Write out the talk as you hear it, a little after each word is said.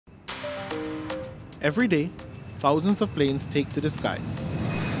Every day, thousands of planes take to the skies.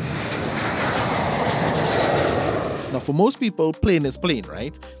 Now, for most people, plane is plane,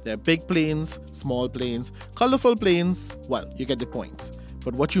 right? There are big planes, small planes, colorful planes. Well, you get the point.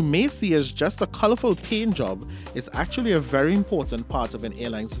 But what you may see as just a colorful paint job is actually a very important part of an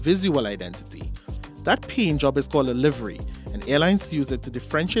airline's visual identity. That paint job is called a livery, and airlines use it to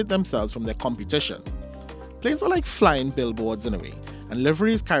differentiate themselves from their competition. Planes are like flying billboards in a way, and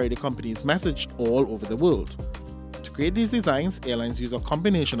liveries carry the company's message all over the world. To create these designs, airlines use a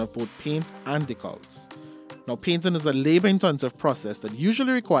combination of both paint and decals. Now, painting is a labor-intensive process that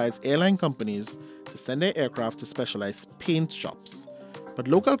usually requires airline companies to send their aircraft to specialized paint shops. But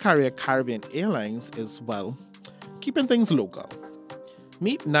local carrier Caribbean Airlines is, well, keeping things local.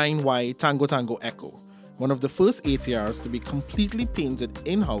 Meet 9Y Tango Tango Echo, one of the first ATRs to be completely painted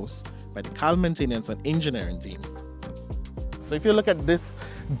in-house by the Cal Maintenance and Engineering team. So if you look at this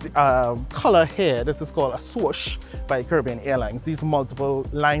color here, this is called a swoosh by Caribbean Airlines. These multiple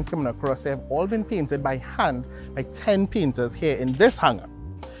lines coming across have all been painted by hand by 10 painters here in this hangar.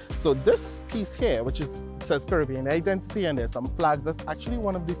 So this piece here, which says Caribbean Identity, and there's some flags, that's actually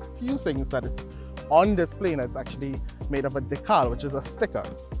one of the few things that is on this plane that's actually made of a decal, which is a sticker.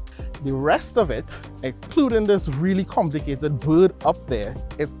 The rest of it, including this really complicated bird up there,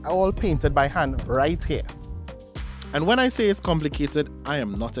 is all painted by hand right here. And when I say it's complicated, I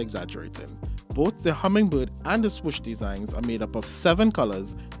am not exaggerating. Both the hummingbird and the swoosh designs are made up of 7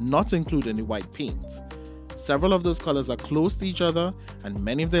 colors, not including the white paint. Several of those colors are close to each other, and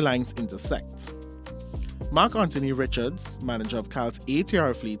many of the lines intersect. Mark Anthony Richards, manager of Cal's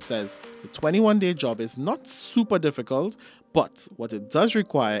ATR fleet, says the 21-day job is not super difficult, but what it does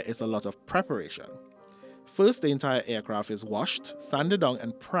require is a lot of preparation. First, the entire aircraft is washed, sanded down,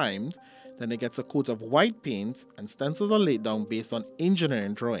 and primed. Then it gets a coat of white paint, and stencils are laid down based on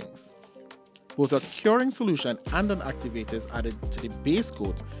engineering drawings. Both a curing solution and an activator is added to the base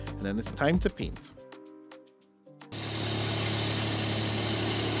coat, and then it's time to paint.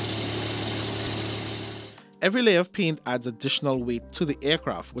 Every layer of paint adds additional weight to the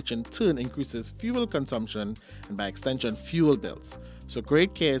aircraft, which in turn increases fuel consumption and by extension fuel bills. So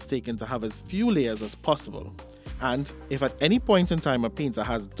great care is taken to have as few layers as possible. And if at any point in time a painter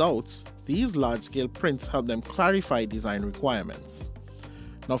has doubts, these large-scale prints help them clarify design requirements.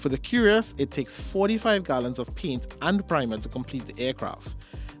 Now for the curious, it takes 45 gallons of paint and primer to complete the aircraft.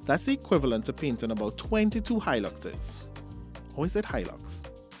 That's the equivalent to painting about 22 Hiluxes. Or is it Hilux?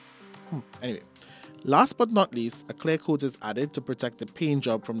 Anyway, last but not least, a clear coat is added to protect the paint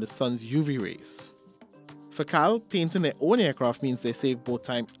job from the sun's UV rays. For Cal, painting their own aircraft means they save both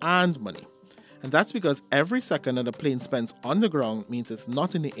time and money. And that's because every second that the plane spends on the ground means it's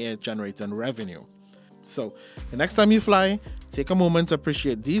not in the air generating revenue. So, the next time you fly, take a moment to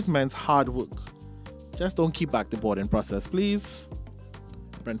appreciate these men's hard work. Just don't keep back the boarding process, please.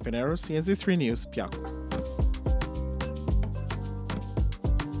 Brent Pinheiro, CNZ3 News, Piaco.